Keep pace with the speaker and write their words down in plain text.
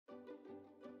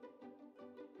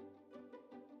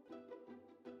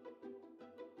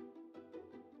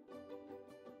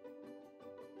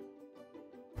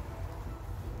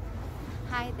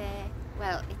Hi there.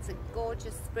 Well, it's a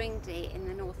gorgeous spring day in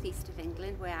the northeast of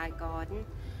England where I garden.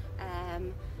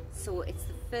 So it's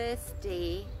the first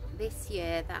day this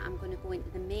year that I'm going to go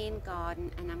into the main garden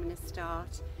and I'm going to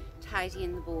start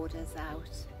tidying the borders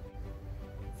out.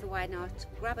 So why not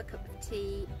grab a cup of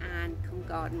tea and come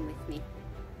garden with me.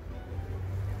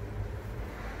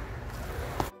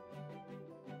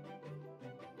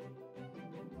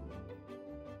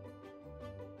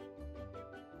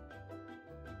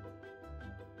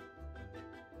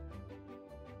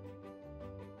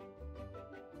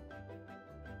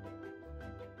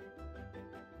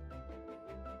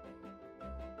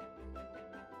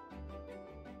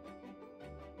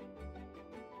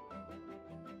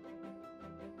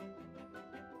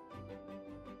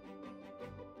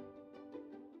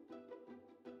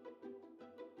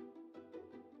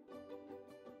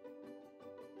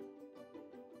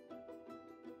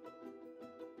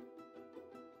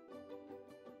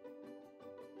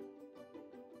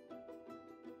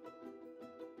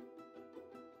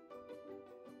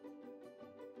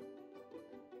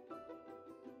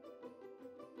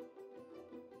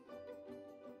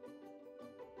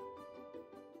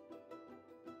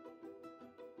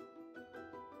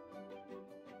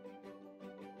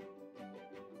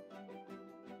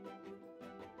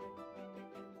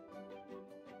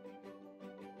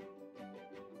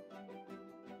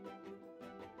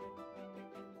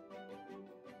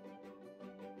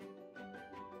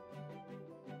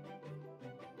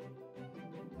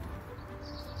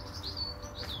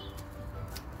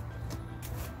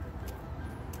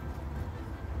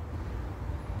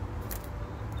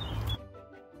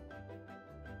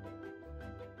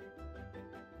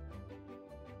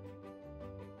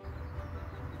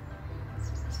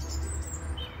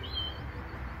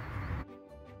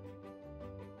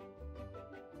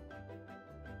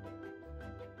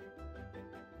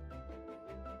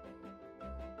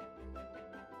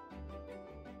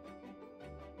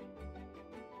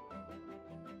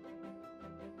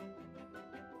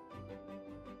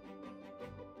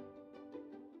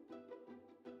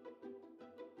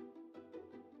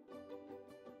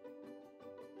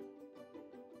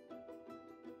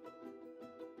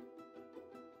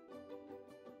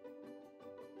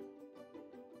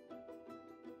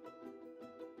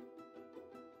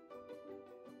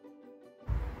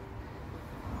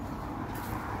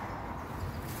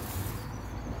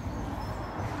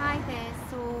 Hi there,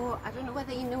 so I don't know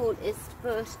whether you noticed,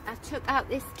 but I took out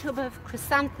this tub of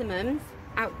chrysanthemums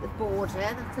out the border.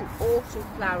 That's an autumn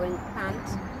flowering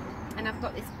plant. And I've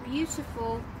got this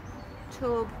beautiful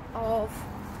tub of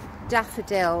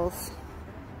daffodils.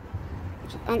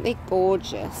 Aren't they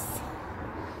gorgeous?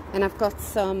 And I've got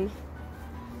some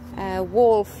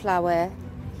wallflower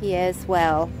here as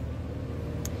well.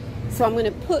 So I'm going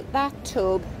to put that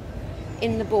tub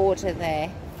in the border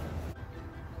there.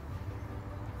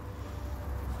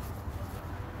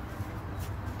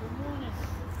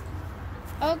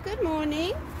 Oh, good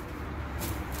morning.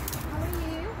 How are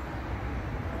you?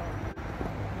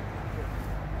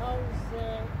 How's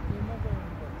your mother?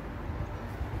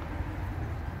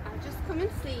 I'll just come and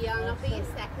see you. I'll not be a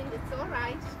second. It's all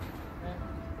right.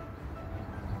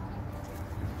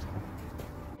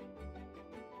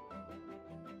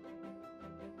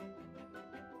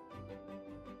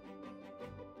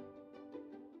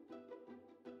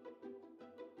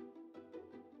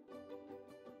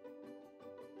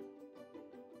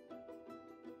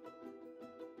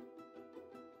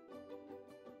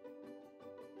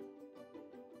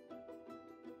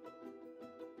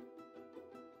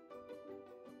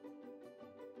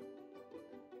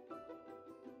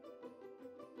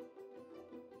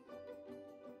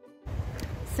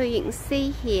 So you can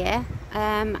see here,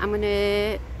 I'm going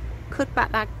to cut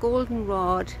back that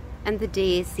goldenrod and the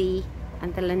daisy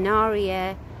and the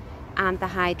linaria and the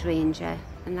hydrangea,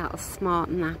 and that'll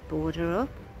smarten that border up.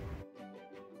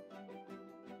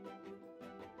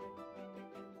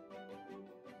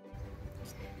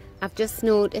 I've just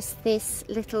noticed this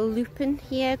little lupin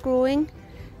here growing.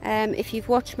 If you've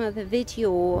watched my other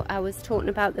video, I was talking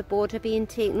about the border being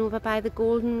taken over by the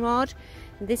goldenrod.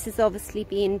 This is obviously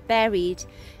being buried,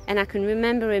 and I can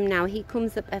remember him now. He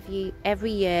comes up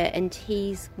every year and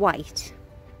he's white.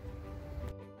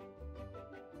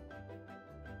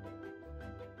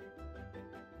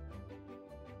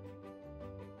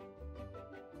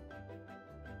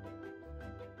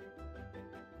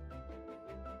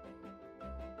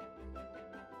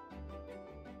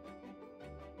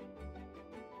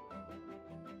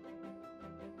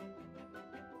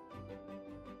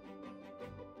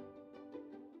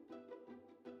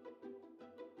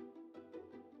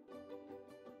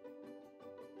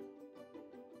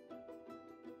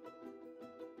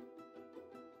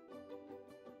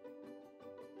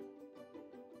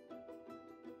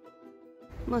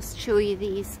 Must show you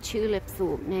these tulips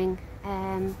opening.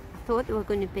 I thought they were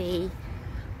going to be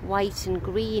white and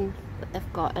green, but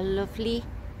they've got a lovely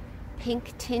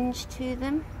pink tinge to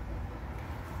them.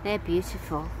 They're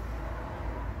beautiful.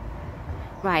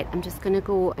 Right, I'm just going to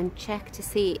go and check to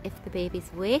see if the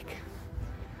baby's awake.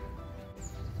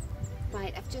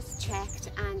 Right, I've just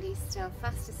checked and he's still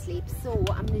fast asleep, so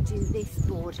I'm going to do this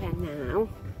border now.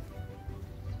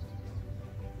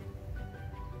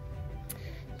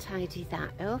 Tidy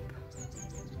that up.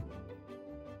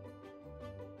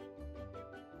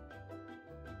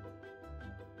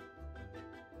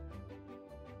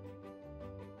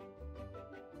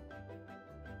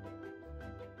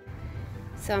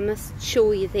 So I must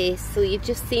show you this. So you've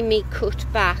just seen me cut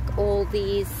back all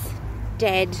these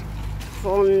dead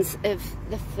fronds of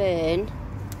the fern.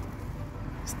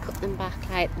 Just cut them back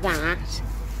like that.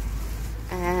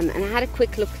 And I had a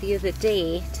quick look the other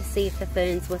day to see if the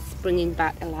ferns were springing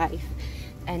back to life.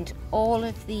 And all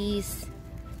of these,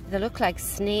 they look like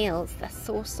snails. They're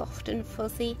so soft and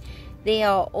fuzzy. They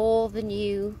are all the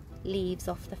new leaves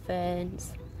off the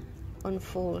ferns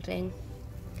unfolding.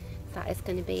 That is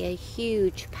going to be a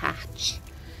huge patch.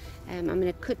 I'm going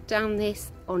to cut down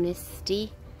this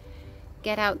honesty,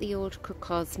 get out the old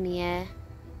crocosmia,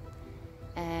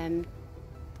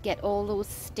 get all those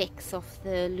sticks off the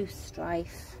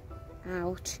loosestrife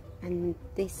out, and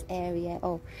this area,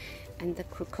 oh, and the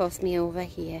crocosmia over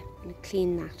here. I'm going to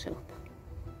clean that up.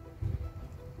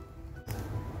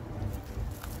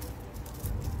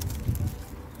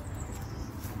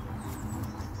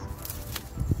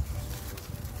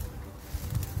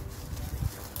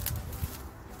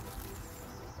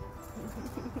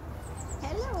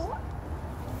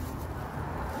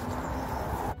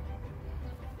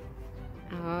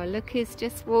 Oh, look who's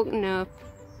just woken up.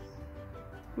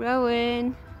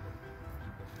 Rowan.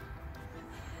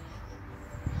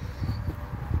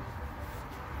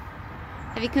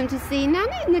 Have you come to see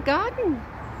Nana in the garden?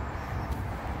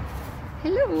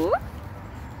 Hello.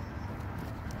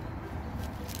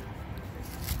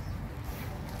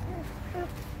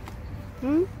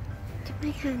 Take my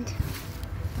hand.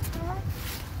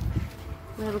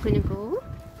 Where are we going to go?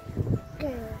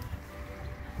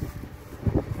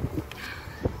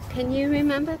 Can you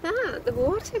remember that? The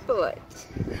water boat.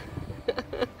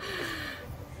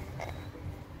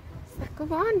 So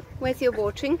go on. Where's your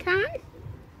watering can?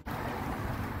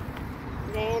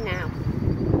 There now.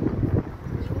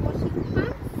 Your watering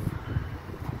can?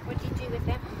 What do you do with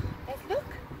them? Let's look.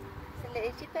 It's a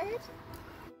ladybird.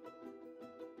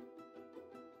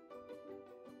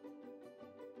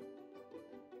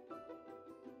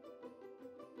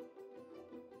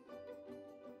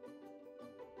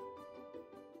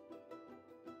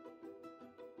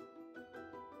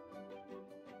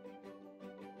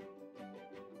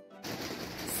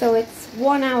 So it's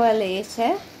 1 hour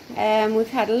later. We've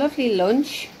had a lovely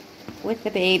lunch with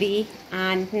the baby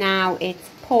and now it's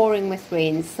pouring with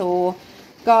rain, so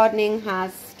gardening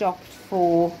has stopped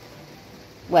for,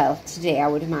 well, today I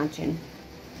would imagine.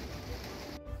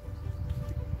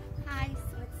 Hi,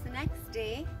 so it's the next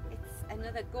day. It's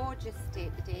another gorgeous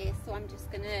day today, so I'm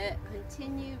just going to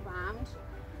continue round.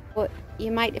 But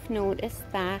you might have noticed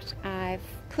that I've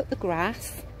cut the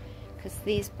grass because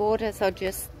these borders are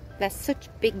just, they're such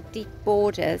big deep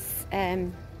borders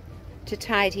to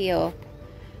tidy up,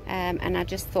 and I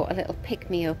just thought a little pick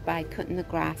me up by cutting the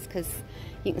grass, because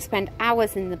you can spend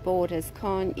hours in the borders,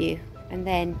 can't you, and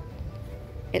then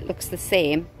it looks the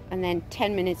same, and then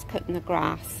 10 minutes cutting the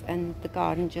grass and the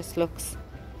garden just looks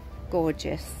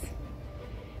gorgeous.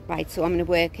 Right, so I'm going to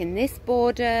work in this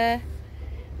border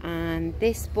and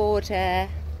this border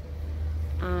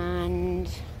and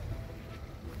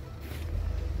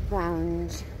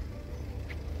round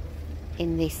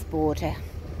in this border.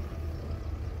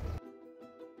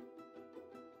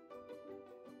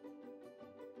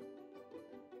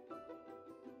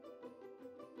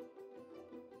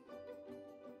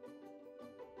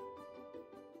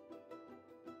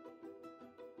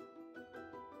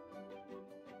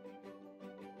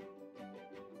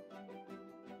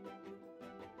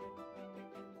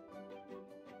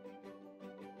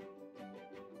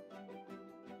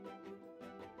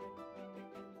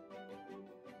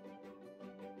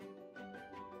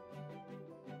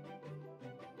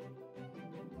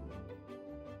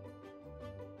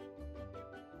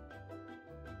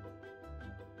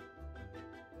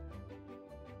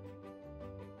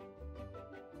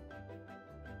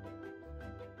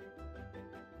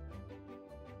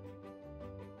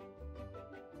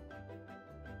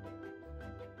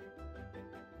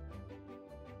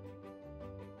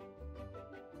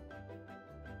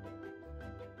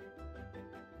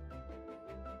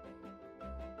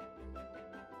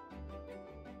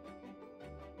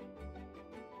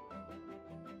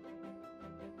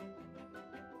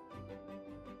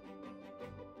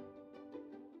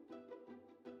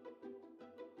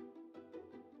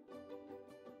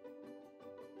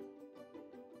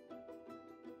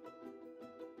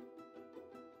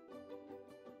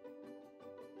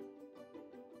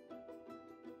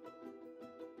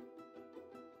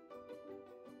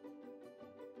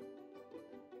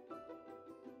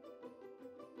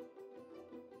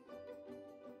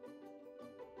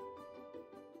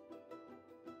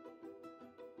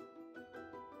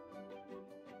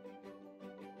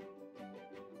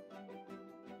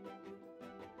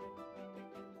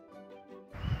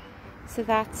 So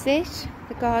that's it.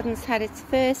 The garden's had its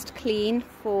first clean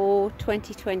for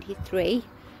 2023.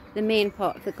 The main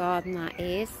part of the garden, that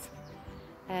is.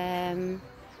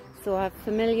 So I've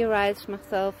familiarised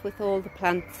myself with all the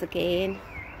plants again.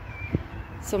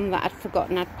 Some that I'd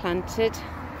forgotten I'd planted.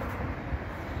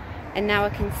 And now I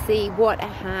can see what I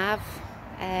have,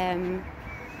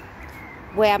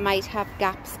 where I might have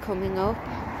gaps coming up.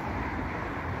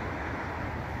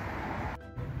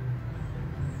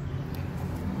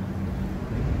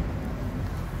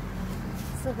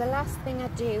 So the last thing I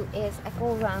do is I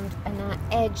go around and I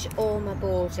edge all my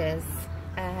borders.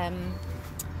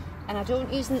 And I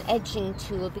don't use an edging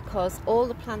tool because all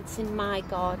the plants in my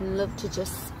garden love to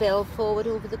just spill forward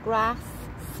over the grass.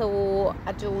 So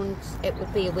it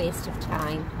would be a waste of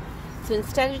time. So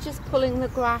instead of just pulling the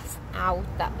grass out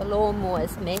that the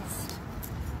lawnmower's missed,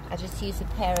 I just use a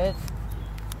pair of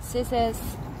scissors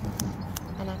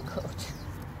and I cut.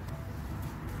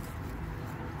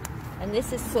 And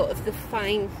this is sort of the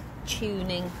fine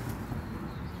tuning,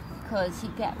 because you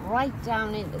get right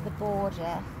down into the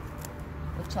border,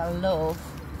 which I love,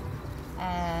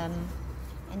 and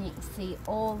you can see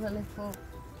all the little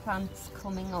plants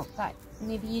coming up that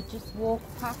maybe you just walk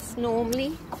past normally,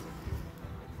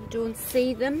 you don't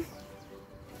see them.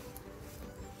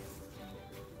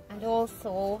 And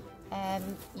also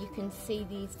you can see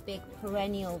these big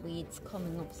perennial weeds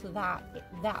coming up, so that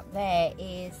there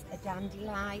is a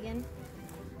dandelion.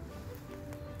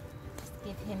 Just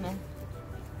give him an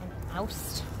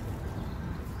oust.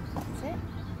 That's it.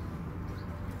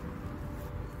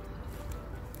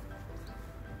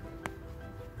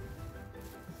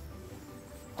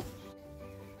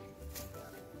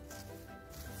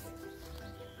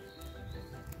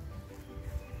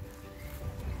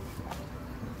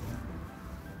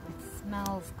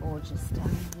 Smells gorgeous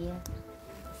down here.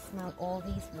 Smell all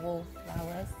these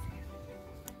wallflowers.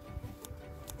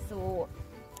 So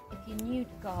if you're new to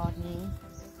gardening,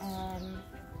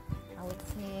 I would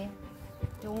say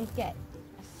don't get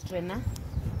a strimmer,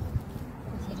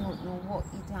 because you don't know what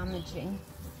you're damaging.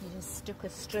 You just stuck a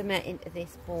strimmer into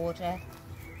this border,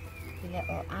 your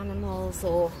little animals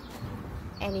or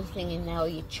anything in there, or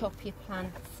you chop your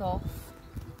plants off.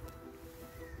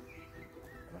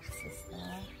 Grass is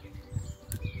there.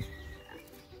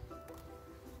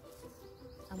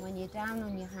 And when you're down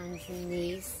on your hands and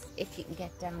knees, if you can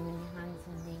get down on your hands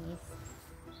and knees,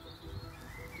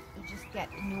 you just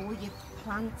get to know your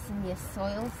plants and your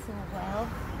soil so well.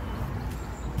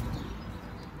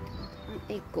 Aren't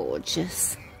they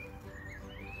gorgeous?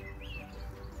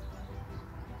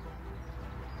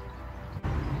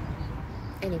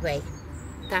 Anyway,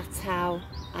 that's how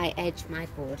I edge my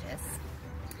borders.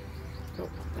 Oh,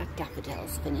 that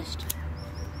daffodil's finished.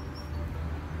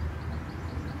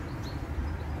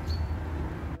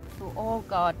 So all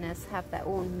gardeners have their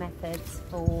own methods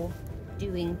for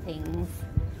doing things,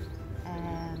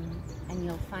 and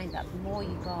you'll find that the more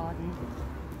you garden,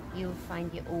 you'll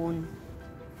find your own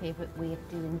favourite way of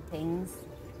doing things.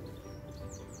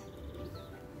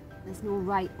 There's no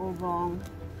right or wrong.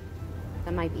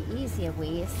 There might be easier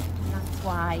ways, and that's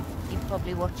why you're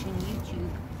probably watching YouTube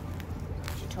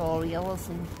tutorials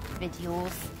and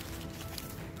videos.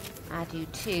 I do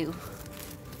too,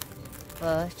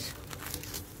 but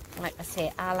like I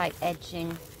say, I like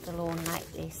edging the lawn like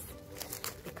this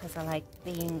because I like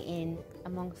being in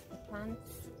amongst the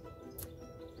plants.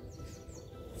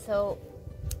 So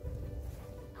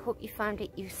I hope you found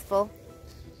it useful.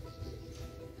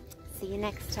 See you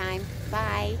next time.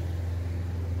 Bye.